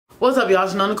What's up, y'all?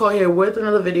 Chanel Nicole here with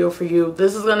another video for you.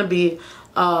 This is gonna be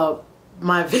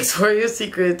my Victoria's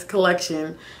Secret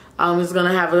collection. It's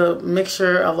gonna have a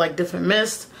mixture of like different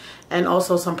mists and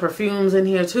also some perfumes in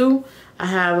here too. I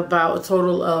have about a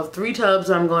total of 3 tubs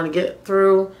I'm going to get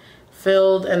through,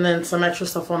 filled, and then some extra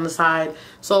stuff on the side.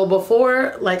 So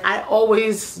before, like, I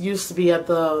always used to be at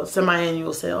the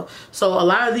semi-annual sale. So a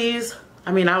lot of these,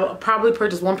 I mean, I probably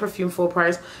purchased one perfume full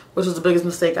price, which was the biggest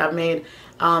mistake I've made.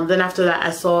 Then after that, I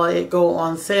saw it go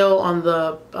on sale on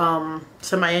the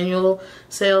semi-annual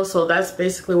sale. So that's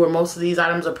basically where most of these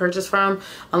items are purchased from.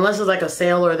 Unless it's like a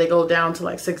sale or they go down to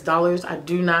like $6. I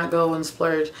do not go and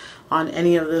splurge on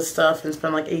any of this stuff and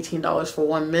spend like $18 for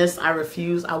one mist. I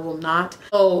refuse. I will not.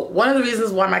 So one of the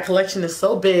reasons why my collection is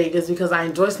so big is because I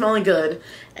enjoy smelling good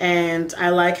and I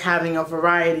like having a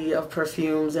variety of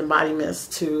perfumes and body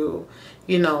mists to,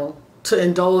 you know, to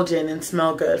indulge in and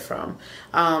smell good from.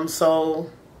 So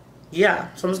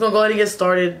yeah, so I'm just gonna go ahead and get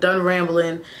started, done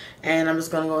rambling, and I'm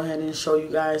just gonna go ahead and show you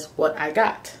guys what I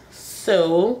got.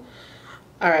 So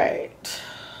all right,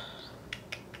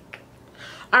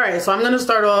 so I'm gonna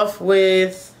start off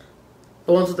with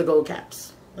the ones with the gold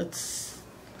caps. It's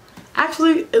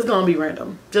gonna be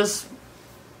random, just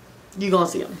you're gonna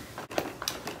see them.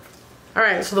 All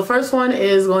right, so the first one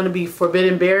is going to be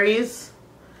Forbidden Berries.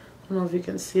 I don't know if you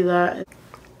can see that.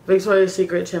 Victoria's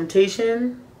Secret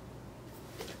Temptation.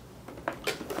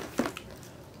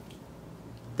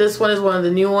 This one is one of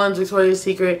the new ones, Victoria's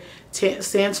Secret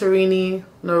Santorini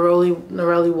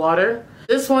Neroli Water.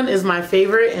 This one is my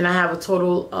favorite, and I have a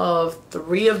total of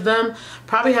 3 of them.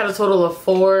 Probably had a total of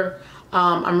 4.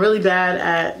 I'm really bad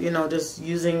at, you know, just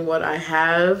using what I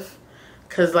have,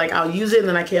 because like I'll use it and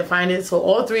then I can't find it. So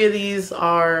all 3 of these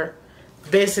are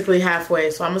basically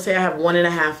halfway. So I'm gonna say I have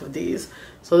 1.5 of these.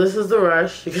 So this is the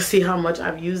Rush. You can see how much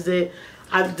I've used it.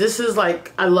 This is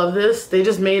like, I love this. They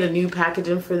just made a new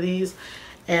packaging for these,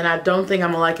 and I don't think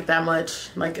I'm gonna like it that much.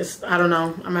 Like, it's, I don't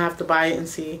know, I'm gonna have to buy it and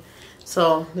see.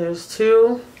 So there's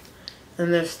 2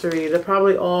 and there's 3. They're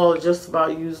probably all just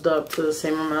about used up to the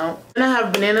same amount. And I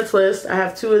have Banana Twist. I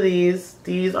have 2 of these.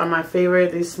 These are my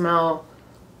favorite. These smell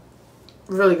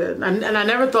really good. And I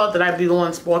never thought that I'd be the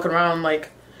ones walking around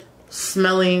like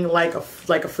smelling like a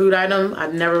food item. I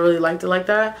never really liked it like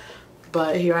that,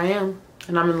 but here I am,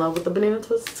 and I'm in love with the Banana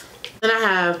Twist. Then I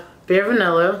have Bare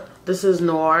Vanilla. This is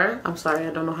Noir. I'm sorry, I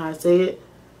don't know how to say it.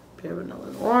 Bare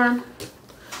Vanilla Noir.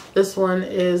 This one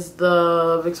is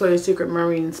the Victoria's Secret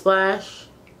Marine Splash.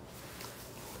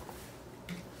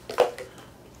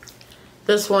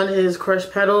 This one is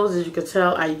Crushed Petals. As you can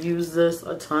tell, I use this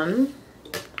a ton.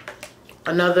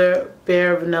 Another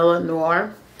Bare Vanilla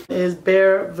Noir is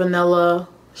Bare Vanilla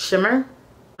Shimmer.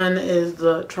 One is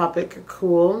the Tropic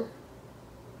Cool.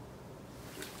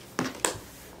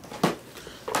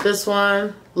 This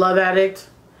one, Love Addict.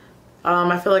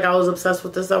 I feel like I was obsessed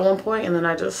with this at one point, and then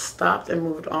I just stopped and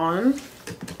moved on.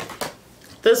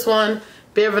 This one,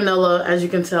 Bare Vanilla. As you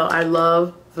can tell, I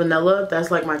love vanilla. That's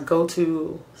like my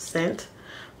go-to scent.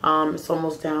 It's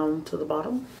almost down to the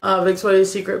bottom.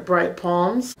 Victoria's Secret Bright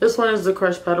Palms. This one is the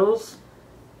Crushed Petals.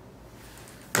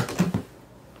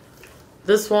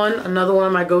 This one, another one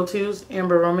of my go-tos,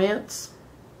 Amber Romance.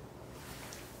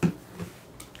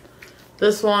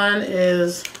 This one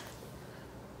is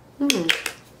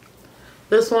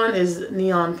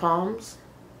Neon Palms.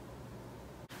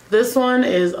 This one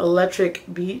is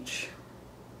Electric Beach.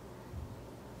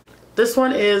 This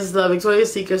one is the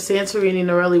Victoria's Secret Santorini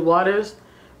Neroli Waters.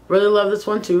 Really love this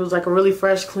one too. It's like a really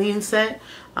fresh, clean scent.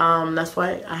 That's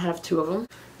why I have 2 of them. And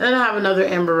then I have another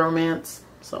Amber Romance.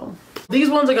 So these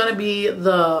ones are going to be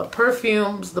the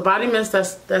perfumes, the body mist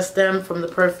that stem from the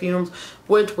perfumes,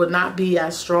 which would not be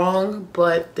as strong,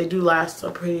 but they do last a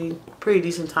pretty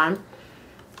decent time.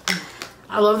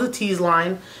 I love the Tease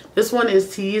line. This one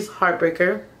is Tease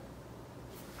Heartbreaker.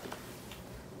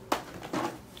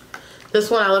 This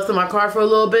one I left in my car for a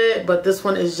little bit, but this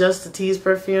one is just the Tease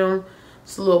perfume.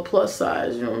 It's a little plus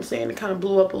size, you know what I'm saying? It kind of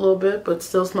blew up a little bit, but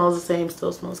still smells the same,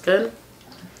 still smells good.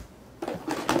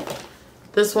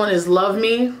 This one is Love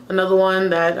Me, another one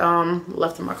that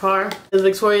left in my car. This is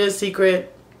Victoria's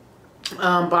Secret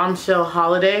Bombshell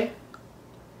Holiday.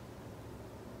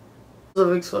 This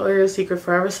is Victoria's Secret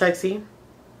Forever Sexy.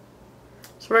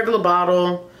 It's a regular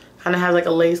bottle, kind of has like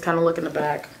a lace kind of look in the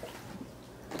back.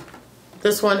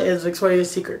 This one is Victoria's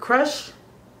Secret Crush.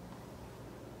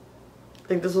 I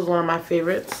think this was one of my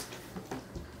favorites.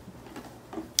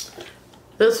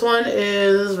 This one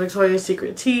is Victoria's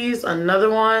Secret Tease, another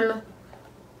one.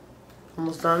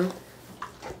 Almost done.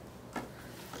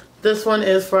 This one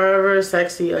is Forever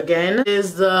Sexy again. This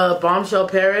is the Bombshell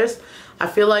Paris. I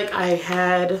feel like I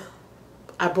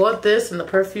I bought this and the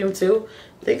perfume too.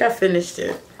 I think I finished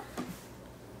it.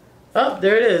 Oh,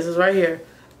 there it is. It's right here.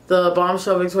 The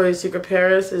Bombshell Victoria's Secret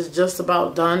Paris is just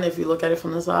about done if you look at it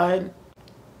from the side.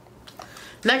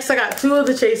 Next, I got two of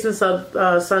the Chasing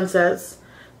Sunsets.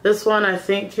 This one I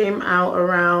think came out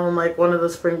around like one of the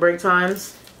spring break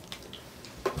times.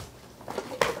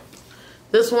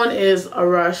 This one is a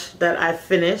Rush that I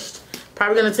finished.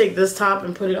 Probably going to take this top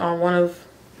and put it on one of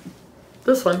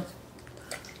this one.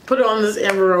 Put it on this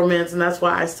Amber Romance, and that's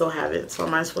why I still have it. So I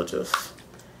might as well just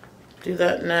do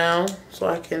that now so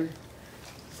I can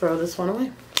throw this one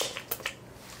away.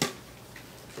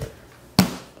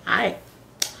 Alright.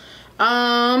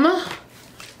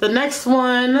 The next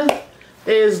one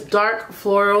is Dark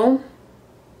Floral.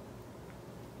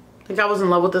 I think I was in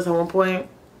love with this at one point.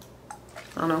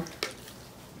 I don't know.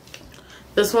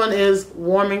 This one is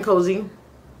Warm and Cozy.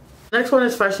 Next one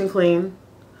is Fresh and Clean.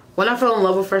 When I fell in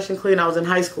love with Fresh and Clean, I was in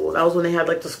high school. That was when they had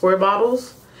like the square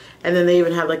bottles. And then they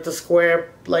even had like the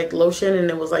square like lotion, and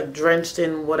it was like drenched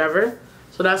in whatever.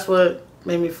 So that's what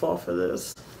made me fall for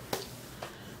this.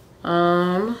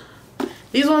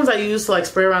 These ones I use to like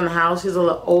spray around the house. These are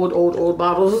the old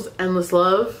bottles. Endless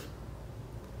Love.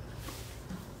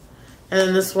 And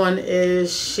then this one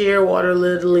is Sheer Water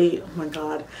Lily. Oh my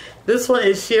god. This one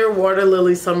is Sheer Water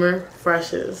Lily Summer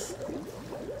Freshes.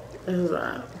 What is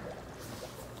that?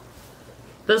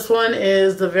 This one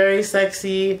is the Very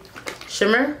Sexy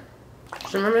Shimmer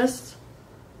Mist.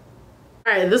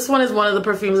 Alright, this one is one of the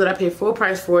perfumes that I paid full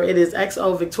price for. It is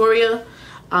XO Victoria.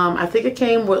 I think it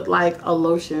came with like a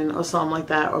lotion or something like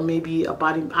that, or maybe a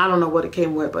body. I don't know what it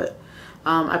came with, but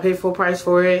I paid full price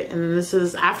for it. And this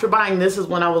is, after buying this is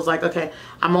when I was like, okay,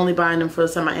 I'm only buying them for the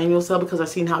semi-annual sale because I've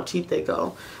seen how cheap they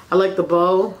go. I like the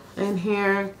bow in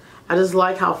here. I just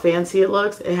like how fancy it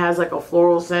looks. It has like a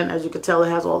floral scent. As you can tell, it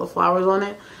has all the flowers on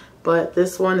it. But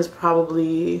this one is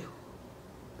probably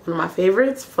one of my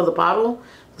favorites for the bottle.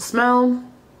 The smell,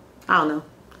 I don't know.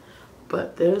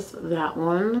 But there's that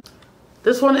one.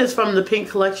 This one is from the Pink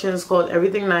collection. It's called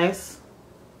Everything Nice.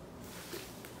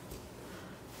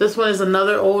 This one is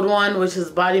another old one, which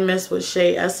is Body Mist with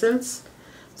Shea Essence.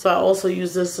 So I also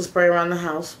use this to spray around the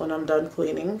house when I'm done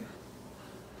cleaning.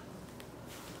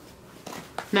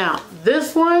 Now,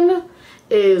 this one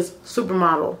is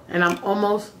Supermodel, and I'm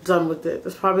almost done with it.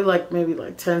 There's probably like maybe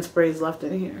like 10 sprays left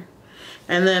in here.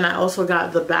 And then I also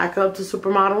got the backup to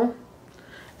Supermodel.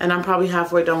 And I'm probably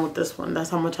halfway done with this one. That's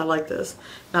how much I like this.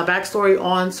 Now, backstory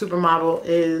on Supermodel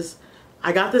is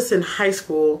I got this in high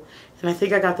school. And I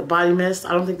think I got the body mist.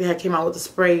 I don't think they had came out with the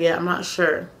spray yet. I'm not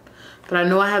sure. But I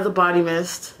know I had the body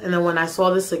mist. And then when I saw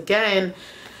this again,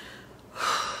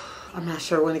 I'm not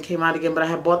sure when it came out again, but I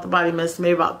had bought the body mist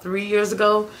maybe about 3 years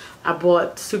ago. I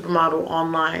bought Supermodel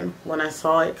online when I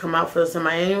saw it come out for the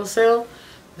semi-annual sale.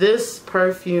 This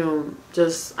perfume,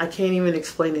 just, I can't even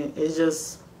explain it. It's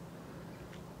just...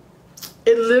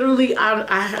 It literally,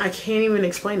 I can't even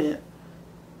explain it.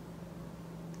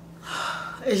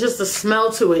 It's just the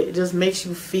smell to it. It just makes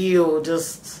you feel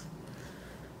just,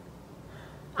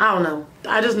 I don't know.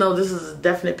 I just know this is a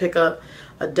definite pickup,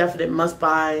 a definite must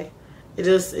buy. It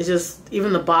just,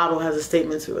 even the bottle has a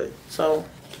statement to it. So,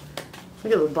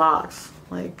 look at the box.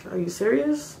 Like, are you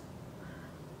serious?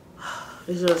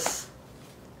 It's just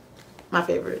my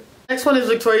favorite. Next one is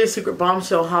Victoria's Secret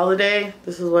Bombshell Holiday.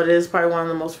 This is what it is, probably one of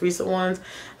the most recent ones.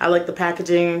 I like the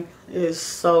packaging. It is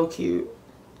so cute.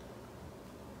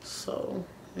 So,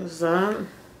 is that. I'm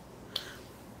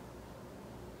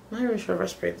not even sure if I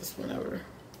sprayed this one ever.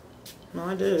 No,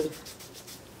 I did.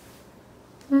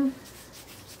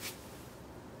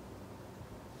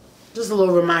 Just a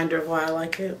little reminder of why I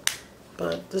like it.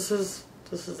 But this is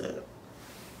it.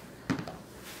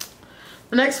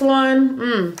 The next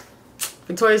one,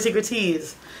 Victoria's Secret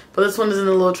Tease. But this one is in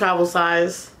a little travel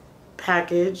size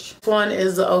package. This one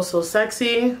is the Oh So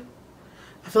Sexy.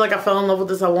 I feel like I fell in love with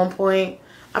this at one point.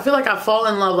 I feel like I fall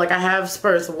in love, like I have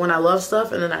spurts of when I love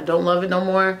stuff and then I don't love it no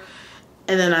more.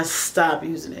 And then I stop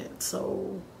using it.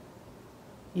 So,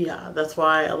 yeah, that's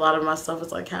why a lot of my stuff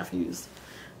is like half used.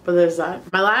 But there's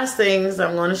that. My last things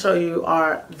I'm going to show you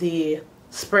are the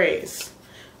sprays.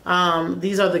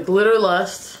 These are the Glitter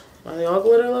Lust. Are they all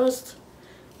Glitter Lust?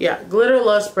 Yeah, Glitter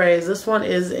Lust sprays. This one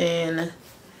is in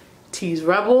Tease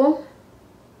Rebel.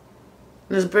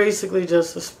 And it's basically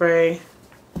just a spray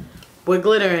with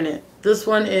glitter in it. This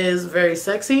one is Very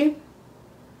Sexy.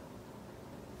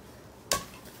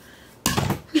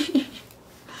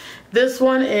 This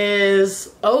one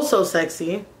is Oh So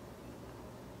Sexy.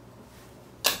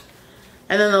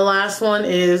 And then the last one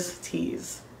is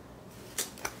Tease.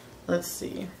 Let's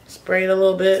see. Spray it a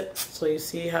little bit so you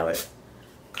see how it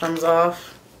comes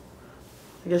off.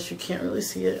 I guess you can't really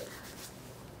see it.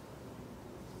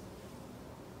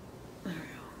 There we go.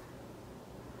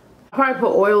 I probably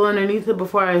put oil underneath it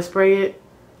before I spray it.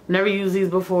 Never used these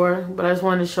before, but I just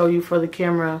wanted to show you for the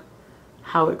camera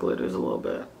how it glitters a little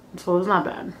bit. So it's not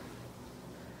bad.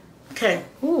 Okay,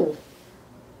 ooh.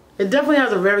 It definitely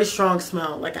has a very strong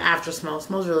smell, like an after smell. It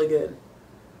smells really good.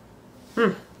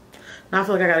 Now I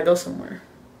feel like I gotta go somewhere.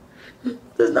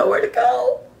 There's nowhere to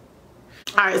go.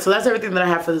 Alright, so that's everything that I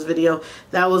have for this video.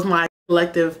 That was my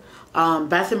collective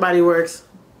Bath & Body Works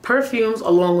perfumes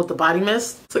along with the body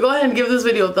mist. So go ahead and give this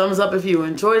video a thumbs up if you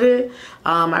enjoyed it.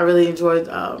 I really enjoyed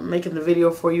making the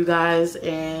video for you guys,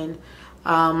 and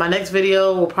my next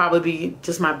video will probably be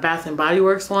just my Bath & Body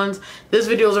Works ones. This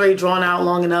video is already drawn out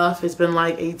long enough. It's been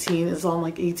like it's on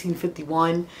like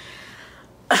 18:51.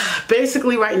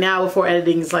 Basically right now before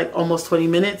editing is like almost 20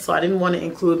 minutes, so I didn't want to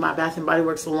include my Bath & Body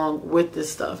Works along with this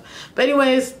stuff. But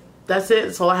anyways, that's it.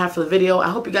 That's all I have for the video. I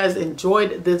hope you guys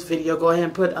enjoyed this video. Go ahead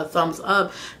and put a thumbs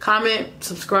up, comment,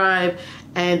 subscribe,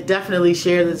 and definitely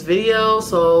share this video.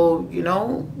 So, you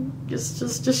know,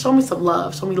 just show me some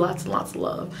love. Show me lots and lots of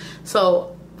love.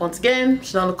 So once again,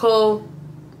 Chanel Nicole,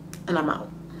 and I'm out.